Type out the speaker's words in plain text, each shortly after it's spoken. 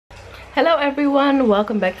Hello everyone,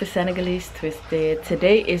 welcome back to Senegalese Twisted.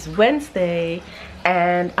 Today is Wednesday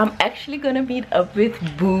and I'm actually gonna meet up with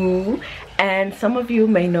Boo, and some of you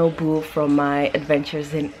may know Boo from my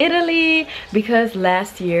adventures in Italy because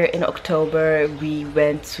last year in October we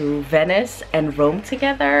went to Venice and Rome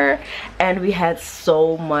together and we had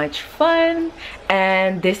so much fun,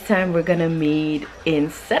 and this time we're gonna meet in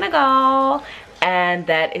Senegal. And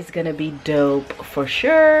that is gonna be dope for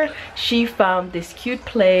sure. She found this cute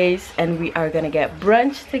place and we are gonna get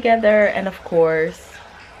brunch together, and of course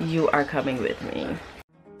you are coming with me.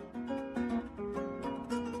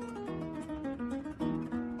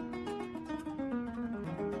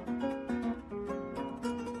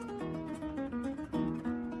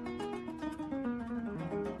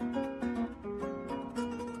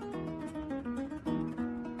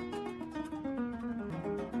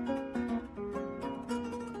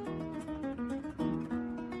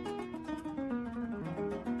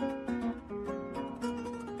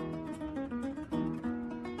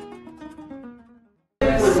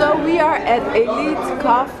 So we are at Elite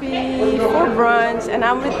Coffee for brunch and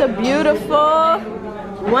I'm with the beautiful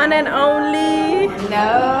one and only,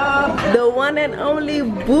 the one and only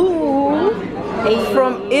Boo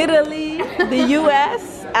from Italy, the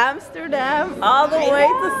US, Amsterdam, all the way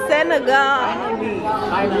to Senegal.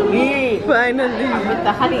 Finally. With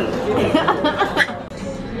the honey.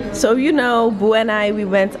 So you know, Boo and I, we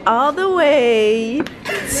went all the way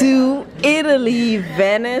to Italy,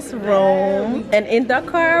 Venice, Rome, and in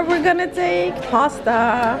Dakar we're gonna take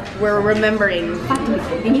pasta. We're remembering.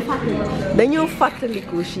 The new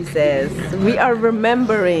fataliku, she says. We are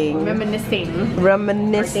remembering. Reminiscing.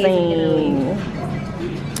 Reminiscing.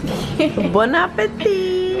 Bon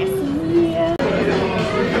appetit.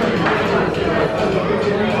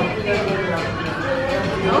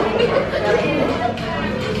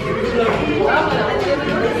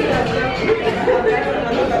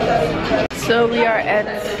 So we are at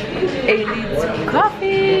Elite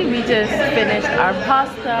Coffee. We just finished our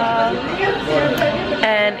pasta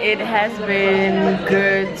and it has been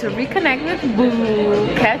good to reconnect with Boo,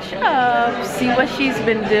 catch up, see what she's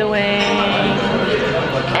been doing,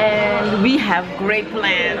 and we have great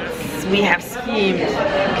plans. We have schemes.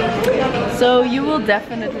 So you will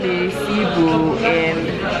definitely see Boo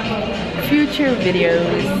in future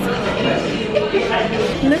videos.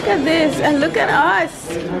 Look at this and look at us.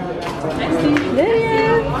 There he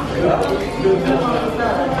is.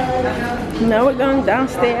 Now we're going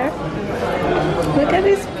downstairs. Look at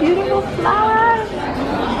this beautiful flower.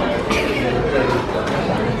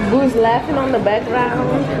 Boo's laughing on the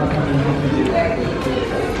background.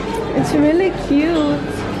 It's really cute.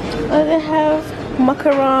 Oh, they have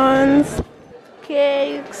macarons,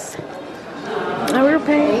 cakes. And we're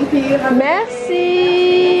paying.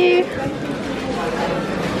 Merci.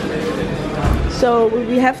 So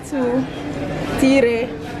we have to tire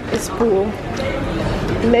this pool.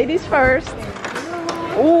 Ladies first.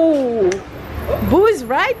 Ooh, Boo is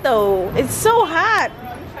right though. It's so hot.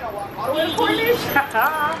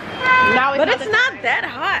 But it's not that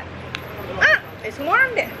hot. It's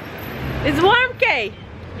warm there. It's warm, Kay.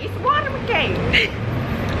 It's warm, okay.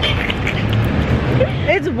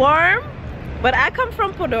 It's warm, but I come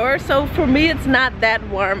from Podor, so for me it's not that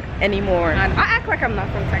warm anymore. I act like I'm not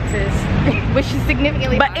from Texas, which is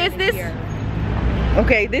significantly. But is this here.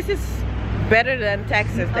 Okay? This is better than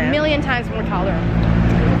Texas then. A million times more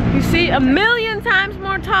tolerable. You see, a million times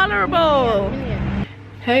more tolerable. Yeah,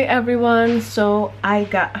 Hey everyone, so I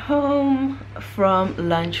got home from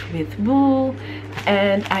lunch with Boo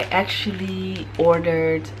and I actually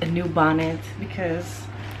ordered a new bonnet because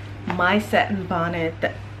my satin bonnet,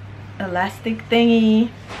 the elastic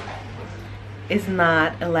thingy, is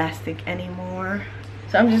not elastic anymore.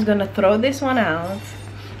 So I'm just gonna throw this one out,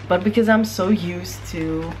 but because I'm so used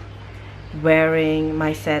to wearing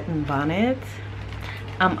my satin bonnet,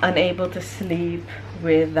 I'm unable to sleep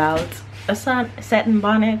without a satin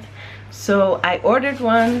bonnet. So I ordered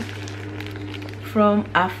one from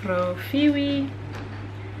AfroFeewi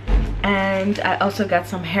and I also got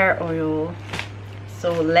some hair oil.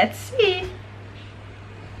 So let's see.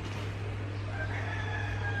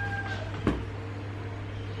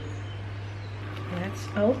 Let's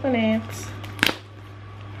open it.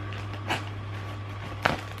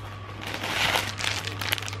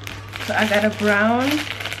 So I got a brown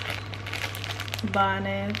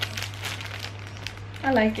bonnet.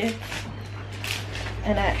 I like it.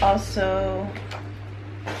 And I also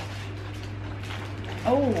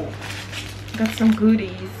got some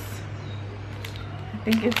goodies. I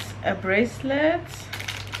think it's a bracelet,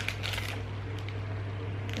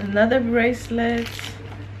 another bracelet,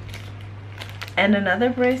 and another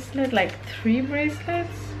bracelet, like 3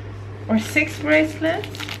 bracelets or 6 bracelets,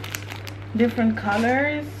 different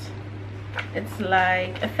colors. It's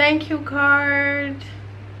like a thank you card.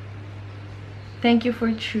 Thank you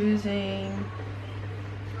for choosing.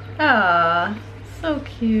 Ah, so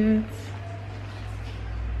cute.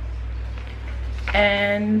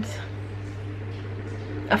 And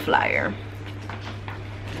a flyer.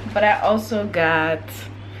 But I also got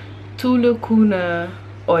tulukuna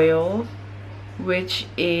oil, which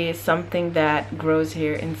is something that grows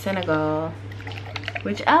here in Senegal,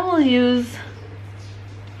 which I will use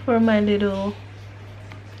for my little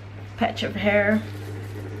patch of hair.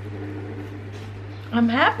 I'm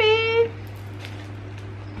happy.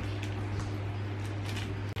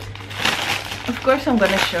 Of course, I'm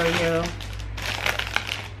gonna show you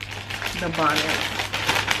the bonnet.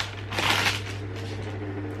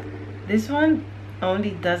 This one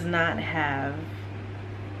only does not have,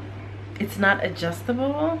 it's not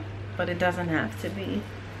adjustable, but it doesn't have to be.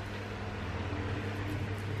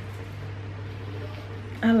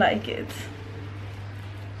 I like it.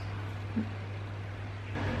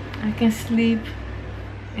 I can sleep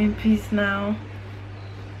in peace now.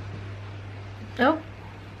 Oh,